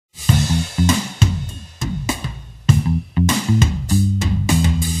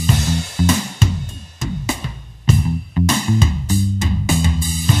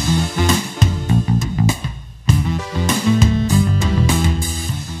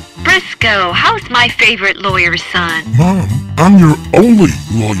Briscoe, how's my favorite lawyer's son? Mom, I'm your only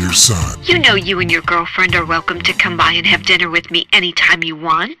lawyer's son. You know you and your girlfriend are welcome to come by and have dinner with me anytime you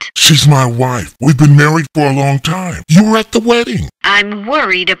want. She's my wife. We've been married for a long time. You were at the wedding. I'm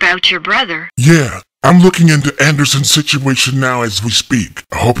worried about your brother. Yeah, I'm looking into Anderson's situation now as we speak.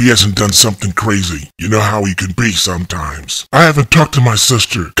 I hope he hasn't done something crazy. You know how he can be sometimes. I haven't talked to my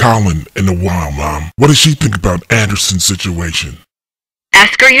sister, Colin, in a while, Mom. What does she think about Anderson's situation?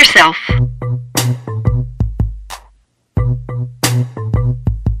 Ask her yourself.